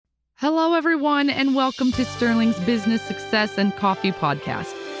Hello, everyone, and welcome to Sterling's Business Success and Coffee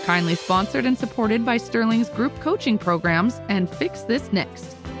Podcast, kindly sponsored and supported by Sterling's group coaching programs and Fix This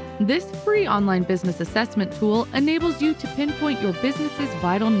Next. This free online business assessment tool enables you to pinpoint your business's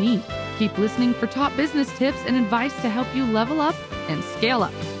vital need. Keep listening for top business tips and advice to help you level up and scale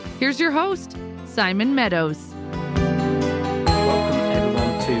up. Here's your host, Simon Meadows. Welcome,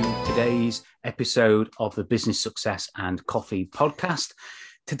 everyone, to today's episode of the Business Success and Coffee Podcast.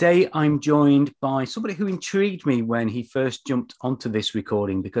 Today, I'm joined by somebody who intrigued me when he first jumped onto this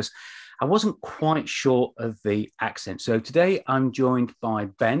recording because I wasn't quite sure of the accent. So today, I'm joined by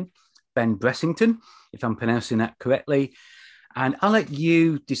Ben Bressington, if I'm pronouncing that correctly. And I'll let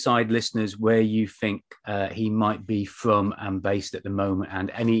you decide, listeners, where you think he might be from and based at the moment,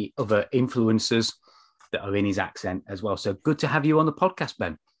 and any other influences that are in his accent as well. So good to have you on the podcast,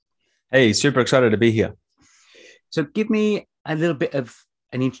 Ben. Hey, super excited to be here. So give me a little bit of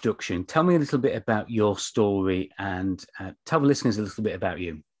an introduction. Tell me a little bit about your story and tell the listeners a little bit about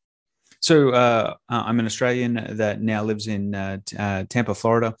you. So I'm an Australian that now lives in Tampa,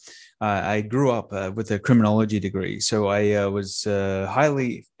 Florida. I grew up with a criminology degree. So I was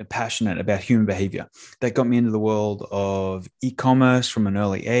highly passionate about human behavior. That got me into the world of e-commerce from an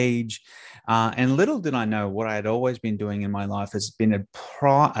early age. And little did I know what I had always been doing in my life has been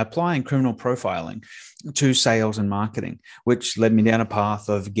applying criminal profiling to sales and marketing, which led me down a path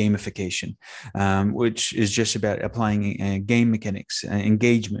of gamification, which is just about applying game mechanics,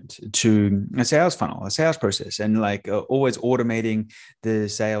 engagement to a sales funnel, a sales process, and always automating the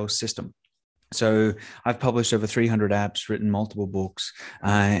sales system. So I've published over 300 apps, written multiple books,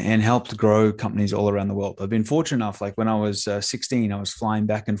 and helped grow companies all around the world. I've been fortunate enough, like when I was 16, I was flying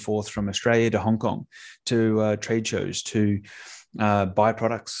back and forth from Australia to Hong Kong to trade shows to buy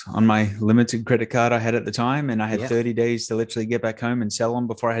products on my limited credit card I had at the time. And I had 30 days to literally get back home and sell them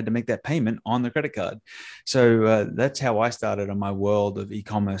before I had to make that payment on the credit card. So that's how I started on my world of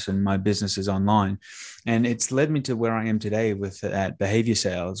e-commerce and my businesses online. And it's led me to where I am today with at Behavior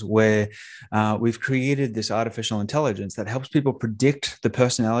Sales, where we've created this artificial intelligence that helps people predict the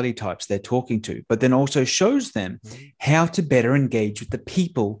personality types they're talking to, but then also shows them how to better engage with the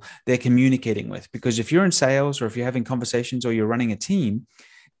people they're communicating with. Because if you're in sales or if you're having conversations or you're running a team,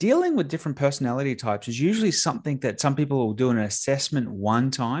 dealing with different personality types is usually something that some people will do an assessment one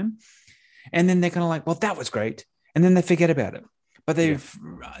time, and then they're kind of like, well, that was great. And then they forget about it. But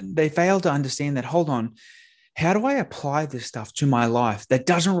they fail to understand that, hold on, how do I apply this stuff to my life that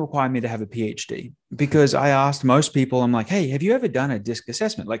doesn't require me to have a PhD? Because I asked most people, I'm like, hey, have you ever done a DISC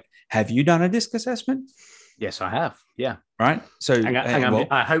assessment? Like, have you done a DISC assessment? Yes, I have. Yeah. Right. So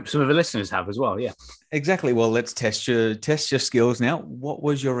I hope some of the listeners have as well. Yeah, exactly. Well, let's test your skills now. What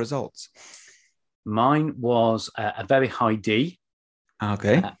was your results? Mine was a very high D.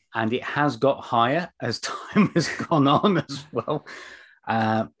 Okay. And it has got higher as time has gone on as well.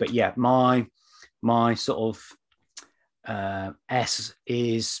 But yeah, my sort of S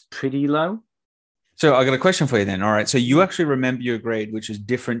is pretty low. So I got a question for you then. All right. So you actually remember your grade, which is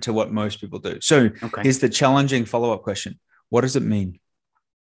different to what most people do. So here's the challenging follow-up question. What does it mean?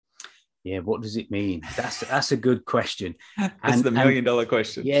 Yeah, what does it mean? That's a good question. That's the $1 million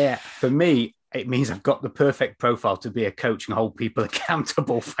question. Yeah, for me, it means I've got the perfect profile to be a coach and hold people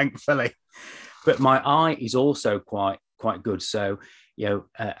accountable, thankfully. But my I is also quite good. So,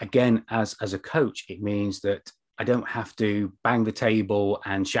 again, as a coach, it means that I don't have to bang the table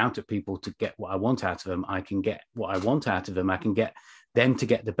and shout at people to get what I want out of them. I can get what I want out of them. I can get them to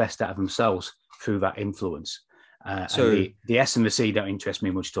get the best out of themselves through that influence. So the S and the C don't interest me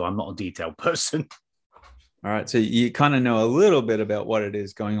much at all. I'm not a detailed person. All right. So you kind of know a little bit about what it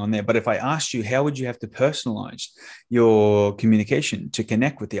is going on there. But if I asked you, how would you have to personalize your communication to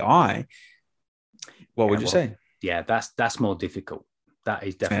connect with the I? What would you say? Yeah, that's more difficult. That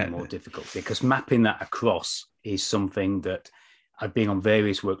is definitely more difficult because mapping that across is something that I've been on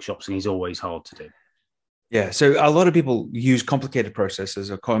various workshops and is always hard to do. Yeah. So a lot of people use complicated processes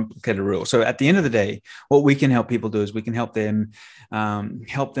or complicated rules. So at the end of the day, what we can help people do is we can help them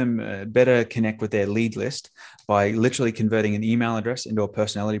better connect with their lead list by literally converting an email address into a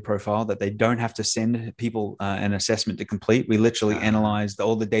personality profile that they don't have to send people an assessment to complete. We literally analyze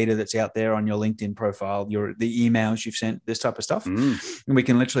all the data that's out there on your LinkedIn profile, the emails you've sent, this type of stuff. And we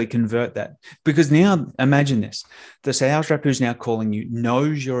can literally convert that. Because now imagine this, the sales rep who's now calling you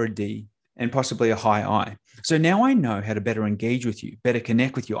knows you're a D and possibly a high I. So now I know how to better engage with you, better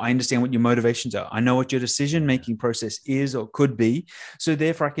connect with you. I understand what your motivations are. I know what your decision-making process is or could be. So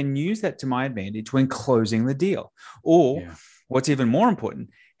therefore, I can use that to my advantage when closing the deal. Or what's even more important,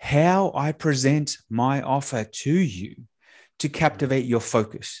 how I present my offer to you to captivate your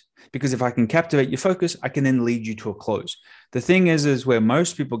focus. Because if I can captivate your focus, I can then lead you to a close. The thing is where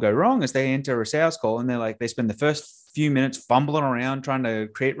most people go wrong is they enter a sales call and they spend the first few minutes fumbling around trying to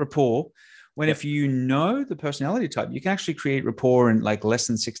create rapport. When if you know the personality type, you can actually create rapport in like less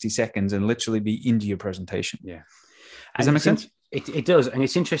than 60 seconds and literally be into your presentation. Yeah. Does that make sense? It does. And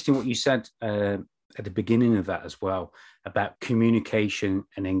it's interesting what you said at the beginning of that as well about communication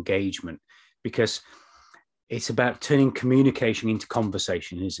and engagement, because it's about turning communication into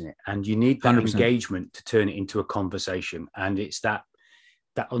conversation, isn't it? And you need that 100%. Engagement to turn it into a conversation. And it's that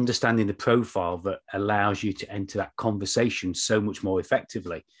understanding the profile that allows you to enter that conversation so much more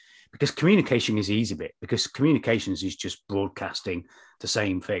effectively. Because communication is the easy bit, because communications is just broadcasting the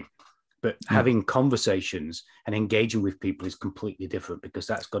same thing. But having conversations and engaging with people is completely different, because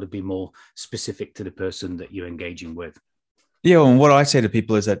that's got to be more specific to the person that you're engaging with. Yeah, and what I say to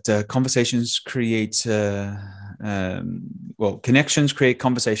people is that conversations create, connections create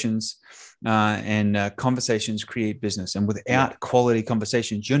conversations, and conversations create business. And without quality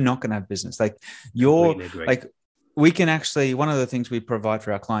conversations, you're not going to have business. We can actually, one of the things we provide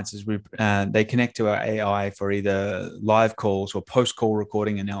for our clients is they connect to our AI for either live calls or post-call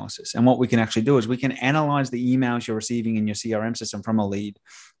recording analysis. And what we can actually do is we can analyze the emails you're receiving in your CRM system from a lead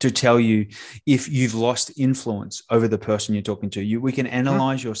to tell you if you've lost influence over the person you're talking to. We can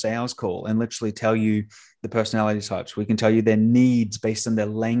analyze your sales call and literally tell you the personality types. We can tell you their needs based on the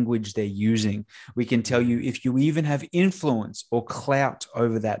language they're using. We can tell you if you even have influence or clout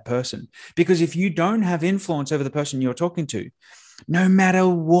over that person. Because if you don't have influence over the person you're talking to, no matter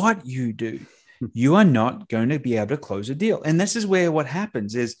what you do, you are not going to be able to close a deal. And this is where what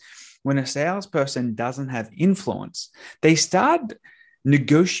happens is when a salesperson doesn't have influence, they start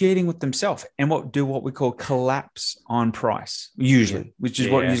negotiating with themselves and what we call collapse on price, usually, which is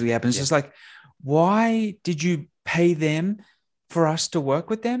what usually happens. It's like, why did you pay them for us to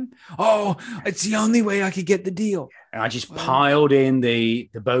work with them? Oh, it's the only way I could get the deal. And I just piled in the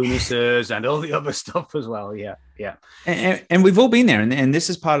bonuses and all the other stuff as well. Yeah. And we've all been there. And this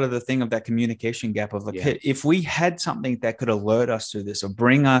is part of the thing of that communication gap of if we had something that could alert us to this or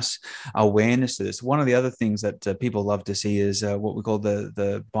bring us awareness to this. One of the other things that people love to see is what we call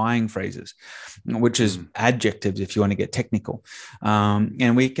the buying phrases, which is adjectives, if you want to get technical.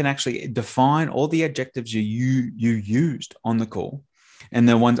 And we can actually define all the adjectives you used on the call and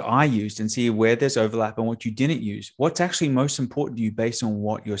the ones I used and see where there's overlap and what you didn't use. What's actually most important to you based on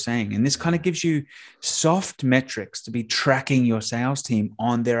what you're saying. And this kind of gives you soft metrics to be tracking your sales team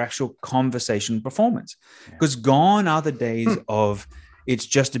on their actual conversation performance. Because gone are the days of it's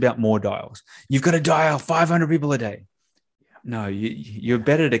just about more dials. You've got to dial 500 people a day. No, you're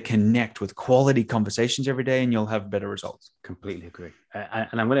better to connect with quality conversations every day and you'll have better results. Completely agree.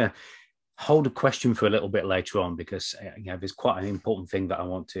 And I'm going to hold a question for a little bit later on, because there's quite an important thing that I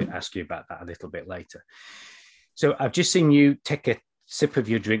want to ask you about that a little bit later. So I've just seen you take a sip of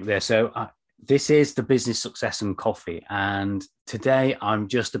your drink there. So this is the Business Success and Coffee. And today I'm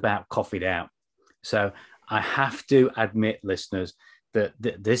just about coffeeed out. So I have to admit, listeners, that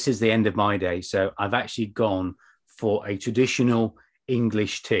this is the end of my day. So I've actually gone for a traditional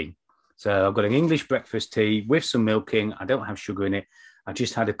English tea. So I've got an English breakfast tea with some milk in. I don't have sugar in it. I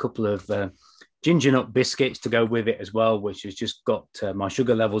just had a couple of ginger nut biscuits to go with it as well, which has just got my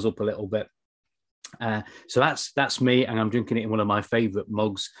sugar levels up a little bit. So that's me, and I'm drinking it in one of my favorite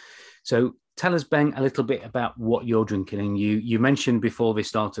mugs. So tell us, Ben, a little bit about what you're drinking. And you mentioned before this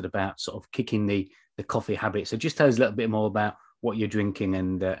started about sort of kicking the coffee habit. So just tell us a little bit more about what you're drinking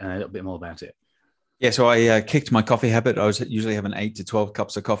and a little bit more about it. Yeah, so I kicked my coffee habit. I was usually having 8 to 12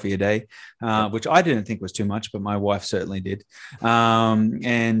 cups of coffee a day, which I didn't think was too much, but my wife certainly did.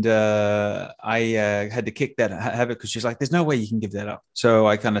 And I had to kick that habit because she's like, there's no way you can give that up. So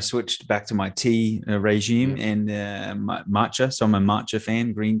I kind of switched back to my tea regime and matcha. So I'm a matcha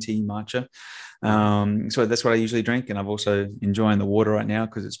fan, green tea matcha. So that's what I usually drink. And I'm also enjoying the water right now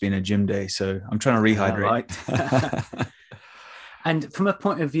because it's been a gym day. So I'm trying to rehydrate. Right. And from a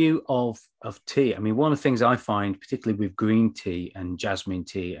point of view of tea, I mean, one of the things I find, particularly with green tea and jasmine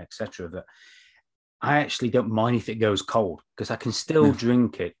tea, etc., that I actually don't mind if it goes cold because I can still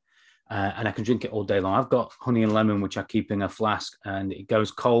drink it and I can drink it all day long. I've got honey and lemon, which I keep in a flask, and it goes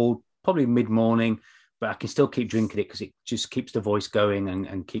cold probably mid-morning, but I can still keep drinking it because it just keeps the voice going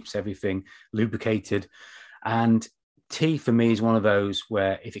and keeps everything lubricated. And tea for me is one of those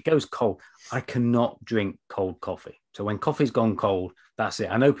where if it goes cold, I cannot drink cold coffee. So when coffee's gone cold, that's it.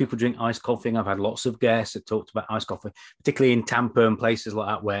 I know people drink iced coffee. And I've had lots of guests that talked about iced coffee, particularly in Tampa and places like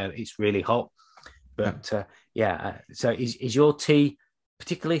that where it's really hot. But so is your tea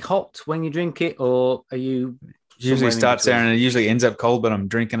particularly hot when you drink it, or are you usually starts there and it usually ends up cold, but I'm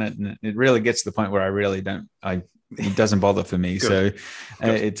drinking it, and it really gets to the point where I really don't. It doesn't bother for me. So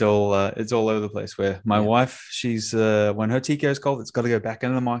it's all over the place. Where my wife, she's when her tea goes cold, it's got to go back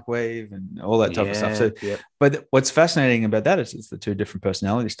into the microwave and all that type of stuff. So, but what's fascinating about that is it's the two different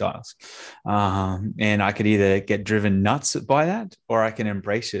personality styles, and I could either get driven nuts by that, or I can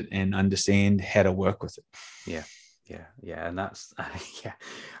embrace it and understand how to work with it. Yeah, and that's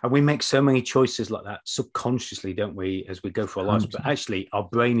and we make so many choices like that subconsciously, don't we, as we go through our lives? But actually, our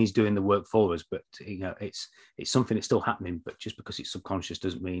brain is doing the work for us. But it's something that's still happening. But just because it's subconscious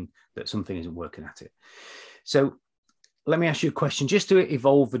doesn't mean that something isn't working at it. So let me ask you a question, just to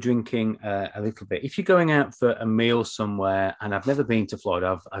evolve the drinking a little bit. If you're going out for a meal somewhere, and I've never been to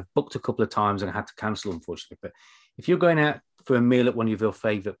Florida, I've booked a couple of times and I had to cancel, unfortunately. But if you're going out for a meal at one of your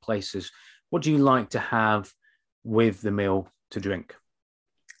favorite places, what do you like to have with the meal to drink?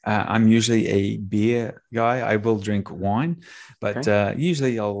 I'm usually a beer guy. I will drink wine, but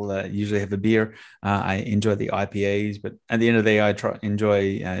usually I'll usually have a beer. I enjoy the IPAs, but at the end of the day, I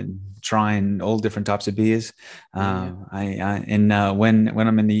enjoy trying all different types of beers. When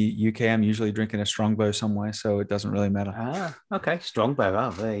I'm in the UK, I'm usually drinking a Strongbow somewhere, so it doesn't really matter. Okay, Strongbow. Oh,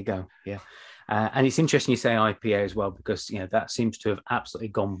 there you go. Yeah. And it's interesting you say IPA as well, because that seems to have absolutely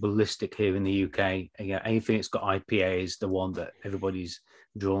gone ballistic here in the UK. Anything that's got IPA is the one that everybody's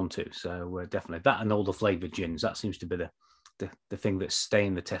drawn to. So definitely that, and all the flavoured gins, that seems to be the thing that's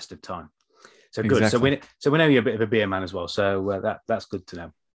staying the test of time. So good. Exactly. So we know you're a bit of a beer man as well. So that's good to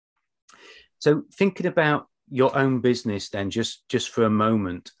know. So thinking about your own business then, just for a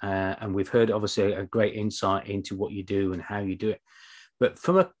moment, and we've heard obviously a great insight into what you do and how you do it, but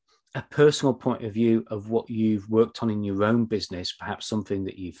from a personal point of view of what you've worked on in your own business, perhaps something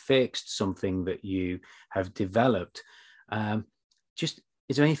that you've fixed, something that you have developed, just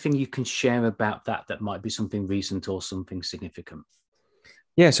is there anything you can share about that might be something recent or something significant?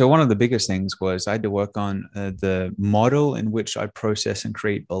 Yeah, so one of the biggest things was I had to work on the model in which I process and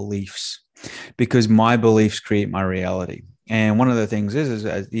create beliefs, because my beliefs create my reality. And one of the things is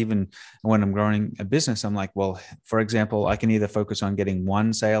even when I'm growing a business, I'm like, well, for example, I can either focus on getting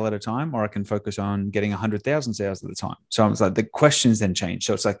one sale at a time, or I can focus on getting 100,000 sales at a time. So it's like the questions then change.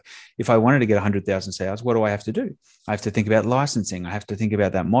 So it's like, if I wanted to get 100,000 sales, what do I have to do? I have to think about licensing. I have to think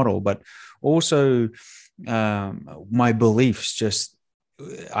about that model, but also my beliefs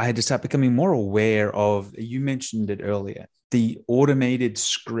I had to start becoming more aware of, you mentioned it earlier, the automated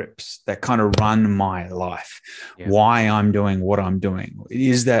scripts that kind of run my life, why I'm doing what I'm doing.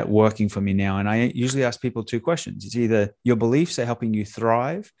 Is that working for me now? And I usually ask people two questions. It's either your beliefs are helping you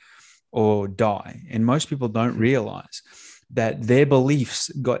thrive or die. And most people don't realize that their beliefs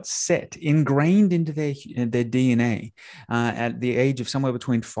got ingrained into their DNA at the age of somewhere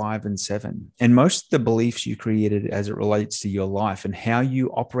between 5 and 7. And most of the beliefs you created as it relates to your life and how you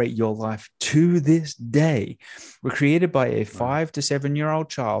operate your life to this day were created by a 5 to 7-year-old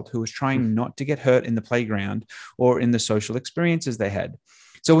child who was trying not to get hurt in the playground or in the social experiences they had.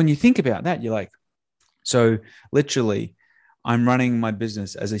 So when you think about that, you're like, so literally, I'm running my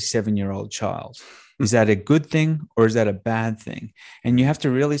business as a 7-year-old child. Is that a good thing or is that a bad thing? And you have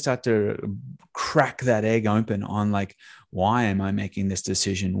to really start to crack that egg open on like, why am I making this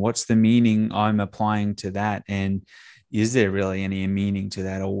decision? What's the meaning I'm applying to that? And is there really any meaning to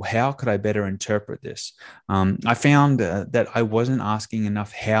that? Or how could I better interpret this? I found that I wasn't asking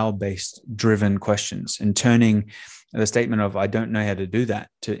enough how-based driven questions and turning the statement of, I don't know how to do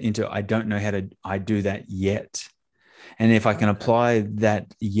that into, I don't know how to, I do that yet. And if I can apply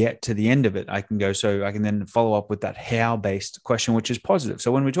that yet to the end of it, I can go, so I can then follow up with that how-based question, which is positive.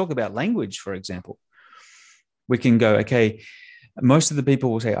 So when we talk about language, for example, we can go, okay, most of the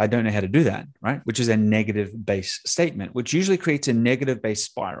people will say, I don't know how to do that, right? Which is a negative-based statement, which usually creates a negative-based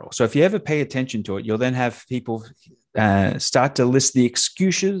spiral. So if you ever pay attention to it, you'll then have people start to list the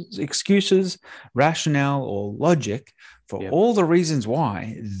excuses, rationale, or logic for all the reasons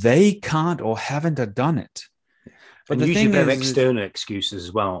why they can't or haven't done it. But and usually they're external excuses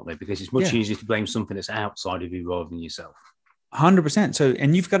as well, aren't they? Because it's much easier to blame something that's outside of you rather than yourself. 100%. So,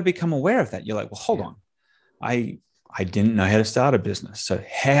 and you've got to become aware of that. You're like, well, hold on. I didn't know how to start a business. So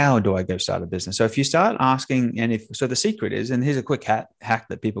how do I go start a business? So if you start asking, so the secret is, and here's a quick hack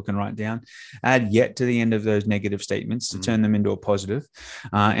that people can write down, add yet to the end of those negative statements to turn them into a positive,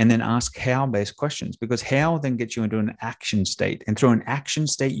 and then ask how-based questions, because how then gets you into an action state. And through an action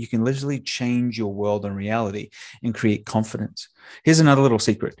state, you can literally change your world and reality and create confidence. Here's another little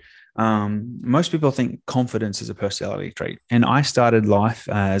secret. Most people think confidence is a personality trait. And I started life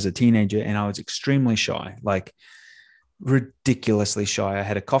as a teenager and I was extremely shy. Like, ridiculously shy. I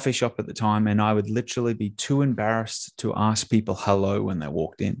had a coffee shop at the time, and I would literally be too embarrassed to ask people hello when they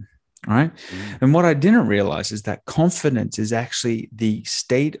walked in. Right. And what I didn't realize is that confidence is actually the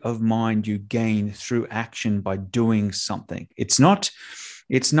state of mind you gain through action by doing something. It's not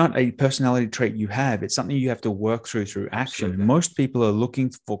a personality trait you have. It's something you have to work through action. Absolutely. Most people are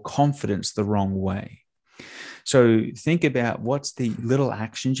looking for confidence the wrong way. So think about what's the little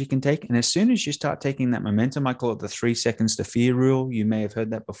actions you can take. And as soon as you start taking that momentum, I call it the 3 seconds to fear rule. You may have heard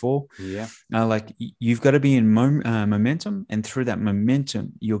that before. Yeah. Like you've got to be in momentum, and through that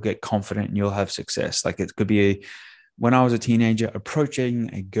momentum, you'll get confident and you'll have success. Like it could be when I was a teenager, approaching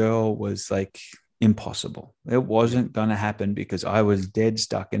a girl was like impossible. It wasn't going to happen because I was dead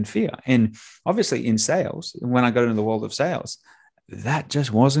stuck in fear. And obviously in sales, when I got into the world of sales, that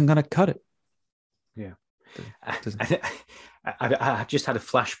just wasn't going to cut it. Yeah. I just had a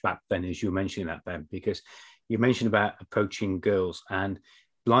flashback then as you were mentioning that, Ben, because you mentioned about approaching girls, and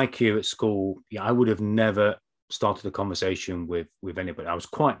like you at school, I would have never started a conversation with anybody. I was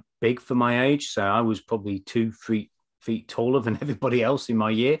quite big for my age, so I was probably 2-3 feet taller than everybody else in my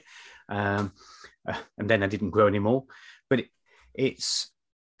year, and then I didn't grow anymore. But it's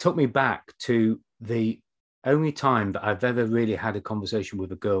took me back to the only time that I've ever really had a conversation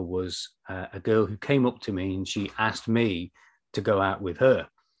with a girl was a girl who came up to me and she asked me to go out with her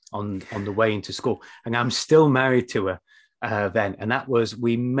on the way into school. And I'm still married to her then. And that was,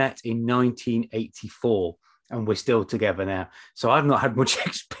 we met in 1984 and we're still together now. So I've not had much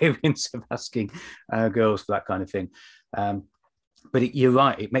experience of asking girls for that kind of thing. But you're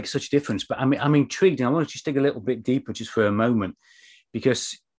right, it makes such a difference. But I'm intrigued, and I want to just dig a little bit deeper just for a moment,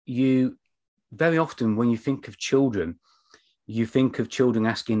 because very often when you think of children, you think of children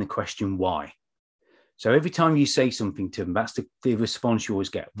asking the question, why? So every time you say something to them, that's the response you always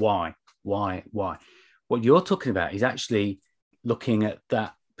get. Why? What you're talking about is actually looking at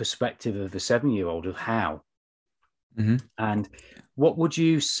that perspective of the 7-year-old of how. Mm-hmm. And what would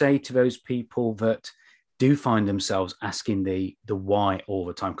you say to those people that do find themselves asking the why all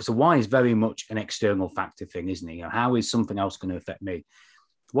the time? Because the why is very much an external factor thing, isn't it? How is something else going to affect me?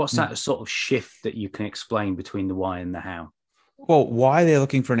 What's that sort of shift that you can explain between the why and the how? Well, why they're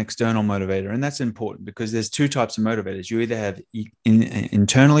looking for an external motivator. And that's important because there's 2 types of motivators. You either have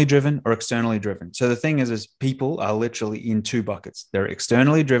internally driven or externally driven. So the thing is people are literally in 2 buckets. They're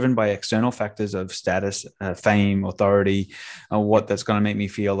externally driven by external factors of status, fame, authority, what that's going to make me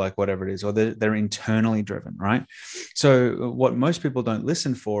feel like, whatever it is, or they're internally driven, right? So what most people don't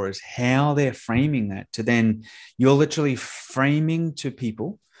listen for is how they're framing that to then you're literally framing to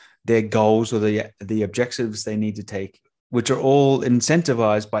people their goals or the objectives they need to take, which are all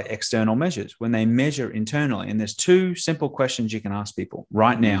incentivized by external measures when they measure internally. And there's 2 simple questions you can ask people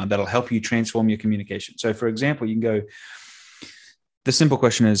right now that'll help you transform your communication. So for example, you can go, the simple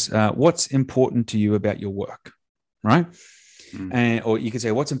question is, what's important to you about your work, right? Or you could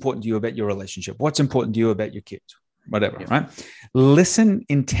say, what's important to you about your relationship? What's important to you about your kids? Whatever, right? Listen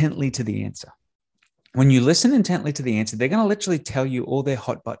intently to the answer. When you listen intently to the answer, they're going to literally tell you all their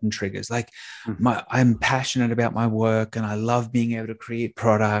hot button triggers. Like I'm passionate about my work and I love being able to create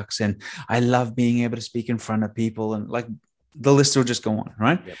products and I love being able to speak in front of people, and like the list will just go on,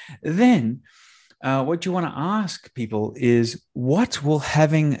 right? Yep. Then what you want to ask people is, what will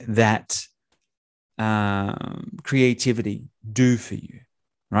having that creativity do for you,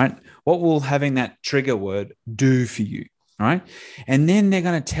 right? What will having that trigger word do for you? Right. And then they're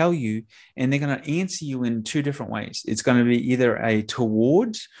going to tell you, and they're going to answer you in 2 different ways. It's going to be either a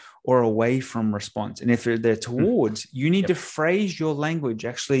towards or away from response. And if they're towards, you need to phrase your language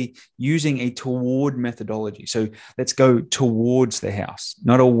actually using a toward methodology. So let's go towards the house,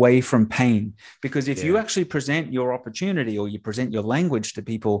 not away from pain. Because if you actually present your opportunity or you present your language to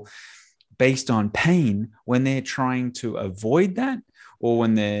people based on pain, when they're trying to avoid that, or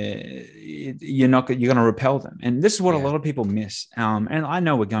when you're going to repel them. And this is what a lot of people miss. And I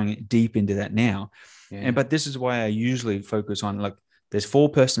know we're going deep into that now, but this is why I usually focus on, like, there's 4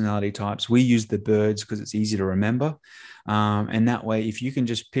 personality types. We use the birds because it's easy to remember. And that way, if you can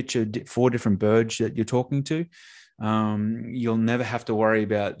just picture 4 different birds that you're talking to, you'll never have to worry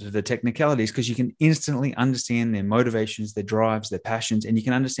about the technicalities, because you can instantly understand their motivations, their drives, their passions, and you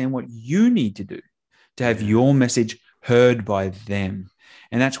can understand what you need to do to have your message heard by them.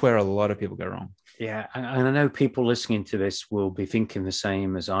 And that's where a lot of people go wrong. Yeah. And I know people listening to this will be thinking the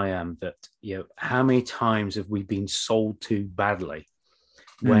same as I am, that, how many times have we been sold to badly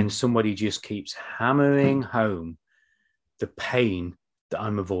when somebody just keeps hammering home the pain that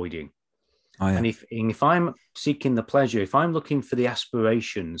I'm avoiding? Oh, yeah. And if I'm seeking the pleasure, if I'm looking for the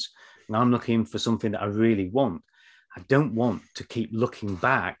aspirations and I'm looking for something that I really want, I don't want to keep looking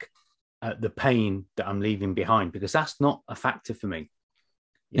back at the pain that I'm leaving behind, because that's not a factor for me.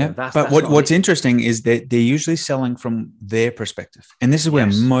 But what's interesting is that they're usually selling from their perspective. And this is where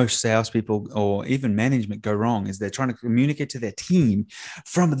most salespeople or even management go wrong, is they're trying to communicate to their team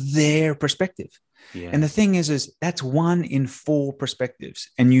from their perspective. Yeah. And the thing is that's 1 in 4 perspectives.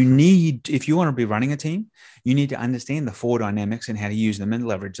 And you need, if you want to be running a team, you need to understand the 4 dynamics and how to use them and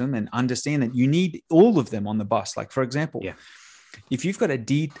leverage them, and understand that you need all of them on the bus. Like, for example, if you've got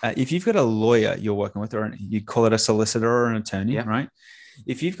a lawyer you're working with, or you call it a solicitor or an attorney, right?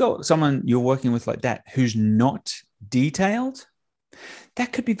 If you've got someone you're working with like that who's not detailed,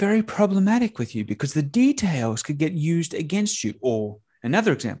 that could be very problematic with you, because the details could get used against you. Or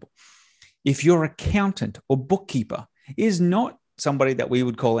another example, if your accountant or bookkeeper is not somebody that we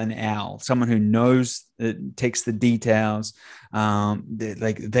would call an owl, someone who knows, takes the details, they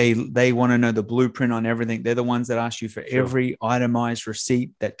want to know the blueprint on everything. They're the ones that ask you for every itemized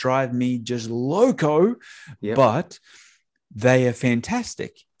receipt, that drive me just loco, but they are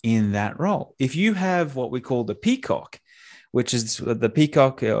fantastic in that role. If you have what we call the peacock, which is the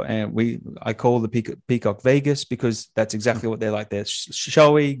peacock, and I call the peacock Vegas, because that's exactly what they're like. They're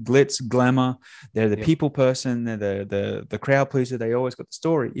showy, glitz, glamour. They're the people person. They're the crowd pleaser. They always got the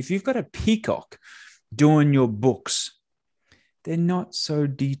story. If you've got a peacock doing your books, they're not so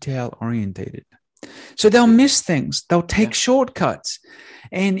detail orientated. So they'll miss things. They'll take shortcuts.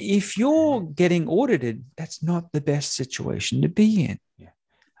 And if you're getting audited, that's not the best situation to be in. Yeah.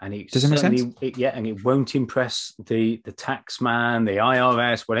 And it does it make sense? And it won't impress the tax man, the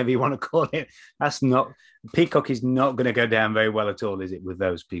IRS, whatever you want to call it. That's not, Peacock is not going to go down very well at all, is it, with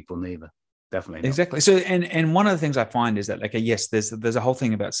those people? Neither. Definitely not. Exactly. So, and one of the things I find is that, like, yes, there's a whole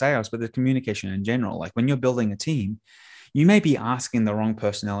thing about sales, but the communication in general. Like, when you're building a team, you may be asking the wrong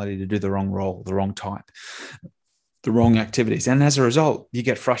personality to do the wrong role, the wrong type, the wrong activities. And as a result, you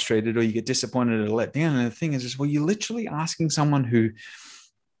get frustrated or you get disappointed or let down. And the thing is, well, you're literally asking someone who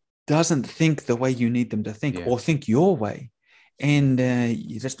doesn't think the way you need them to think, or think your way. And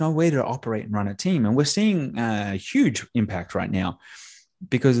there's no way to operate and run a team. And we're seeing a huge impact right now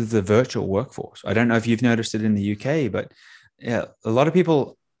because of the virtual workforce. I don't know if you've noticed it in the UK, but a lot of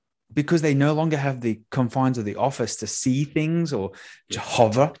people, because they no longer have the confines of the office to see things or to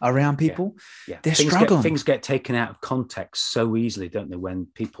hover around people, they're struggling. Things get taken out of context so easily, don't they, when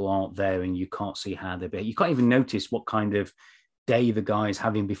people aren't there and you can't see how they're being. You can't even notice what kind of day the guy's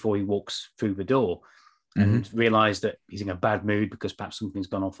having before he walks through the door, and realize that he's in a bad mood because perhaps something's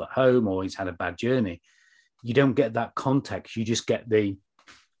gone off at home or he's had a bad journey. You don't get that context. You just get the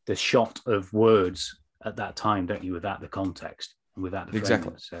shot of words at that time, don't you, without the context. Without the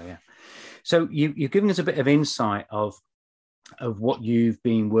exactly. So you've given us a bit of insight of what you've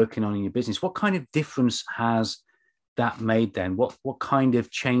been working on in your business. What kind of difference has that made then? What kind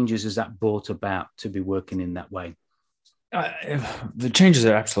of changes has that brought about to be working in that way? The changes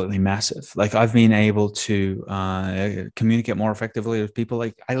are absolutely massive. Like, I've been able to communicate more effectively with people.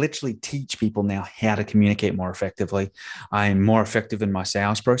 Like, I literally teach people now how to communicate more effectively. I'm more effective in my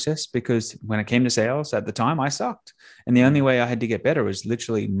sales process, because when it came to sales at the time, I sucked. And the only way I had to get better was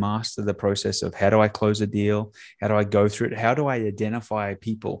literally master the process of, how do I close a deal? How do I go through it? How do I identify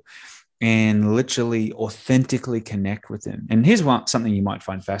people and literally authentically connect with them? And here's something you might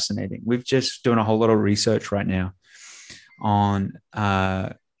find fascinating. We've just doing a whole lot of research right now on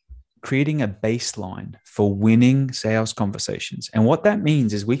creating a baseline for winning sales conversations. And what that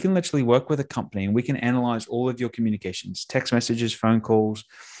means is we can literally work with a company and we can analyze all of your communications, text messages, phone calls,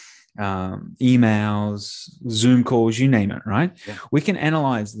 emails, Zoom calls, you name it, right? Yeah. We can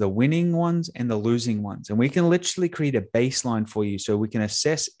analyze the winning ones and the losing ones. And we can literally create a baseline for you, so we can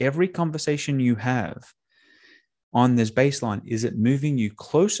assess every conversation you have on this baseline. Is it moving you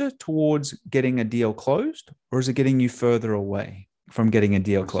closer towards getting a deal closed, or is it getting you further away from getting a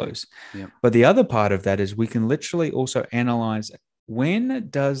deal closed? Yeah. But the other part of that is we can literally also analyze, when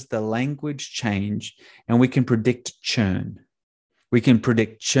does the language change, and we can predict churn. We can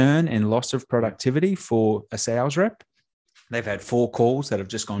predict churn and loss of productivity for a sales rep. They've had 4 calls that have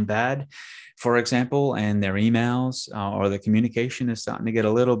just gone bad, for example, and their emails or the communication is starting to get a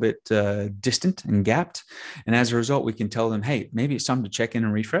little bit distant and gapped. And as a result, we can tell them, hey, maybe it's time to check in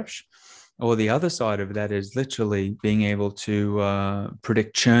and refresh. Or the other side of that is literally being able to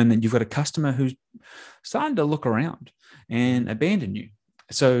predict churn, that you've got a customer who's starting to look around and abandon you.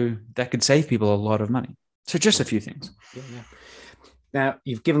 So that could save people a lot of money. So just a few things. Yeah. Now,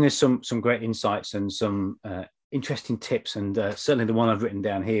 you've given us some great insights and some interesting tips, and certainly the one I've written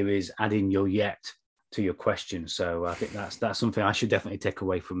down here is adding your yet to your question. So I think that's something I should definitely take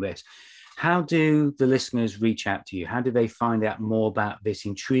away from this. How do the listeners reach out to you? How do they find out more about this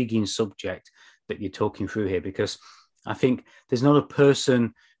intriguing subject that you're talking through here? Because I think there's not a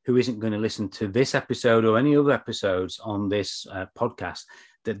person who isn't going to listen to this episode or any other episodes on this podcast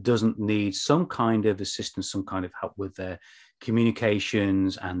that doesn't need some kind of assistance, some kind of help with their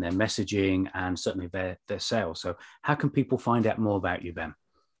communications and their messaging and certainly their sales. So how can people find out more about you, Ben?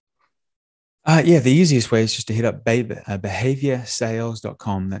 Yeah, the easiest way is just to hit up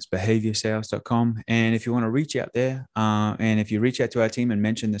behaviorsales.com. That's behaviorsales.com. And if you want to reach out there, and if you reach out to our team and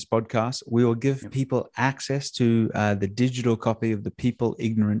mention this podcast, we will give people access to the digital copy of the People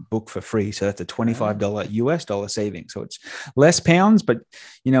Ignorant book for free. So that's a $25 US dollar saving. So it's less pounds, but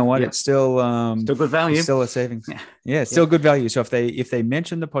you know what? It's still good value. It's still a savings. Yeah, it's still good value. So if they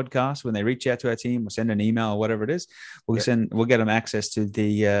mention the podcast when they reach out to our team or send an email or whatever it is, we'll get them access to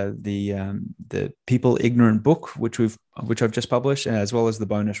the People Ignorant book, which I've just published, as well as the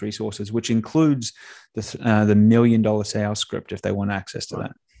bonus resources, which includes the $1 million sales script if they want access to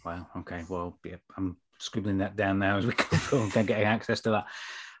that. Wow. Okay. Well, I'm scribbling that down now as we go and getting access to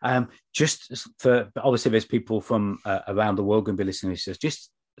that. Just for, obviously there's people from around the world going to be listening to this.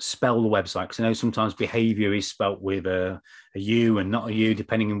 Just spell the website, because I know sometimes behavior is spelt with a U and not a U,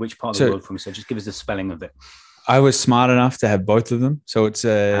 depending on which part of the world from. So just give us the spelling of it. I was smart enough to have both of them, so it's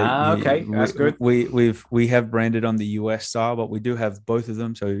okay. That's good. We have branded on the US style, but we do have both of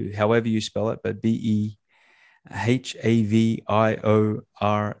them. So however you spell it, but BEHAVIOR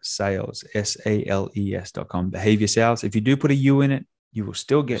sales SALES.com. Behavior sales. If you do put a U in it, you will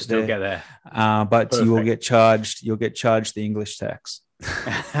still get there. But Perfect. You will get charged. You'll get charged the English tax.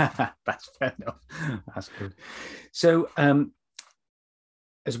 That's fair enough. That's good. So,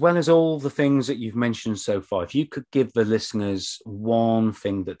 as well as all the things that you've mentioned so far, if you could give the listeners one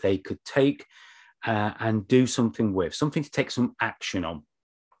thing that they could take and do something with, something to take some action on,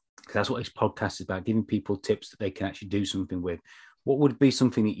 because that's what this podcast is about, giving people tips that they can actually do something with. What would be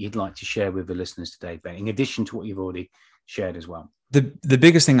something that you'd like to share with the listeners today, Ben, in addition to what you've already shared as well? The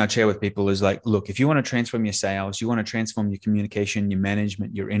biggest thing I'd share with people is like, look, if you want to transform your sales, you want to transform your communication, your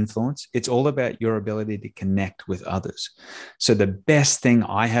management, your influence, it's all about your ability to connect with others. So the best thing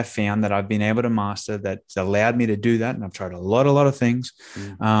I have found that I've been able to master that's allowed me to do that, and I've tried a lot of things,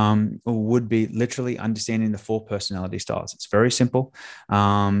 would be literally understanding the 4 personality styles. It's very simple.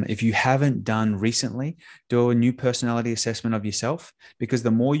 If you haven't done recently, do a new personality assessment of yourself, because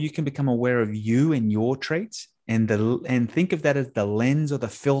the more you can become aware of you and your traits, and think of that as the lens or the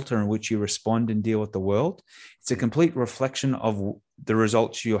filter in which you respond and deal with the world. It's a complete reflection of the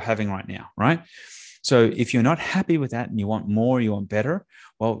results you're having right now, right? So if you're not happy with that and you want more, you want better,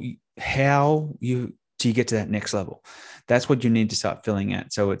 well, how do you get to that next level? That's what you need to start filling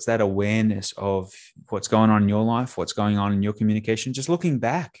at. So it's that awareness of what's going on in your life, what's going on in your communication, just looking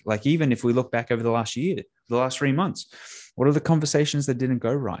back. Like even if we look back over the last year, the last 3 months, what are the conversations that didn't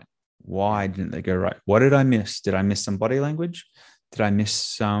go right? Why didn't they go right? What did I miss? Did I miss some body language? Did I miss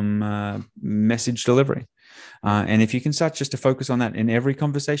some message delivery? And if you can start just to focus on that in every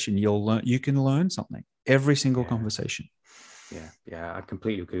conversation, you can learn something every single conversation. Yeah, I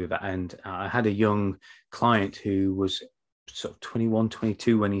completely agree with that. And I had a young client who was sort of 21,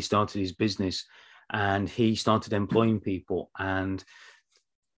 22 when he started his business, and he started employing people, and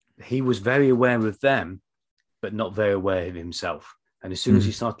he was very aware of them, but not very aware of himself. And as soon as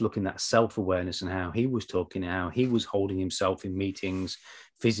he started looking at self-awareness and how he was talking, how he was holding himself in meetings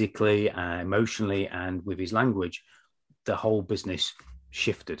physically, emotionally, and with his language, the whole business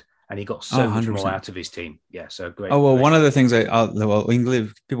shifted. And he got so much more out of his team. Yeah, so great. Oh, well, one of the things we can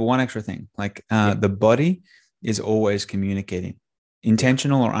give people one extra thing. Like the body is always communicating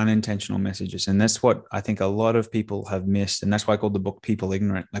intentional or unintentional messages. And that's what I think a lot of people have missed. And that's why I called the book People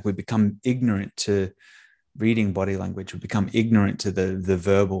Ignorant. Like we become ignorant to reading body language. We become ignorant to the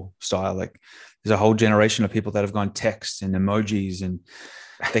verbal style. Like there's a whole generation of people that have gone text and emojis, and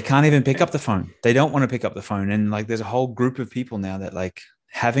they can't even pick up the phone. They don't want to pick up the phone. And like there's a whole group of people now that like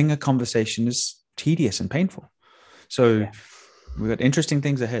having a conversation is tedious and painful. So we've got interesting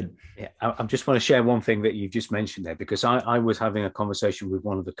things ahead. Yeah, I just want to share one thing that you've just mentioned there, because I was having a conversation with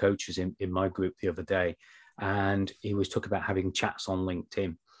one of the coaches in my group the other day, and he was talking about having chats on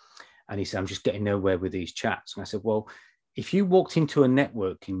LinkedIn. And he said, I'm just getting nowhere with these chats. And I said, well, if you walked into a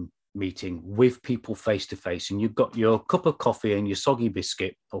networking meeting with people face to face, and you've got your cup of coffee and your soggy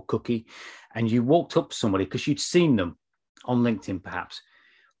biscuit or cookie, and you walked up to somebody because you'd seen them on LinkedIn perhaps,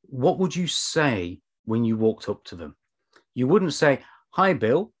 what would you say when you walked up to them? You wouldn't say, hi,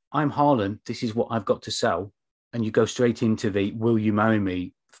 Bill, I'm Harlan. This is what I've got to sell. And you go straight into the will you marry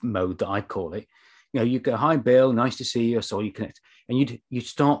me mode that I call it. You know, you go, hi, Bill, nice to see you. I saw you connect. and you'd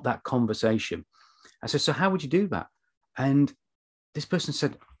start that conversation. I said, so how would you do that? And this person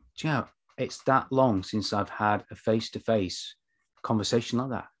said, it's that long since I've had a face-to-face conversation like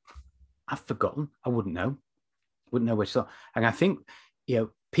that. I've forgotten. I wouldn't know where to start. And I think,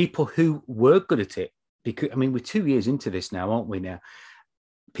 people who were good at it, because, we're 2 years into this now, aren't we now?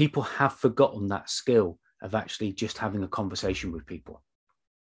 People have forgotten that skill of actually just having a conversation with people.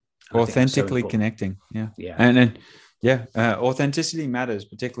 Authentically connecting. Yeah. Yeah. And authenticity matters,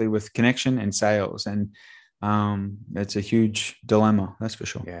 particularly with connection and sales. And it's a huge dilemma, that's for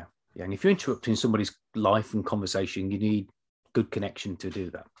sure. Yeah. Yeah. And if you're interrupting somebody's life and conversation, you need good connection to do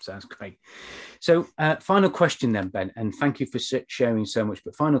that. Sounds great. So final question then, Ben, and thank you for sharing so much,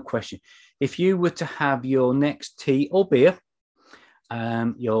 but final question. If you were to have your next tea or beer,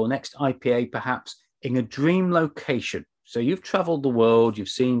 your next IPA perhaps, in a dream location, so you've traveled the world, you've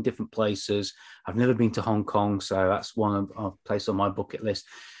seen different places. I've never been to Hong Kong, so that's one of place on my bucket list.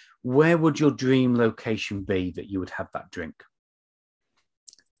 Where would your dream location be that you would have that drink?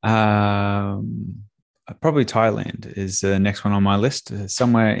 Probably Thailand is the next one on my list.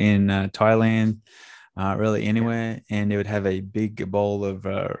 Somewhere in Thailand, really anywhere, and it would have a big bowl of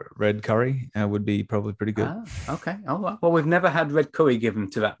red curry. Would be probably pretty good. Okay. Well, we've never had red curry given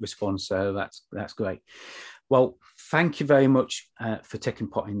to that response, so that's great. Well, thank you very much for taking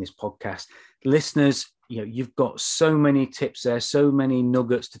part in this podcast, listeners. You've got so many tips there, so many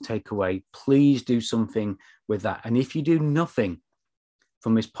nuggets to take away. Please do something with that, and if you do nothing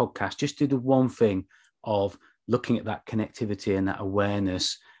from this podcast, just do the one thing of looking at that connectivity and that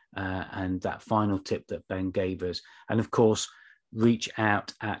awareness and that final tip that Ben gave us. And of course, reach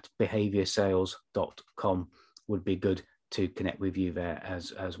out at behaviorsales.com would be good to connect with you there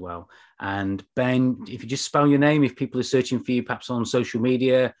as well. And Ben, if you just spell your name, if people are searching for you perhaps on social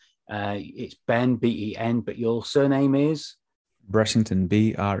media, it's Ben, B-E-N, but your surname is? Bressington,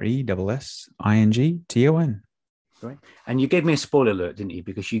 B-R-E-S-S-I-N-G-T-O-N. Right. And you gave me a spoiler alert, didn't you?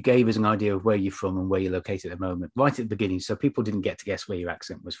 Because you gave us an idea of where you're from and where you're located at the moment, right at the beginning. So people didn't get to guess where your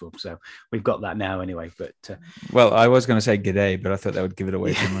accent was from. So we've got that now anyway. But well, I was going to say g'day, but I thought that would give it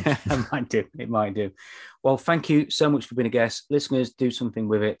away too much. It might do. Well, thank you so much for being a guest. Listeners, do something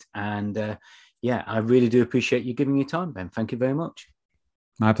with it. And I really do appreciate you giving your time, Ben. Thank you very much.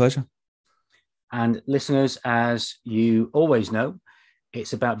 My pleasure. And listeners, as you always know,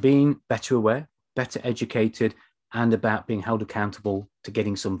 it's about being better aware, better educated, and about being held accountable to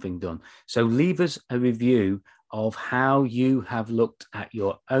getting something done. So leave us a review of how you have looked at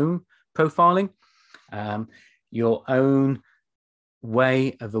your own profiling, your own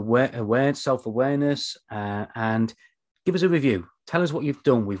way of self-awareness, and give us a review. Tell us what you've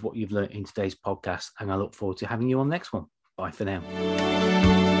done with what you've learned in today's podcast, and I look forward to having you on the next one. Bye for now.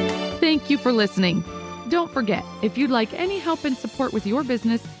 Thank you for listening. Don't forget, if you'd like any help and support with your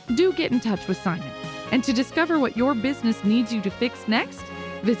business, do get in touch with Simon. And to discover what your business needs you to fix next,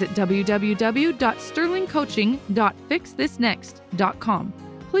 visit www.sterlingcoaching.fixthisnext.com.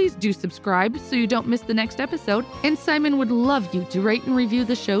 Please do subscribe so you don't miss the next episode, and Simon would love you to rate and review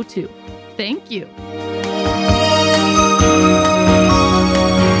the show too. Thank you.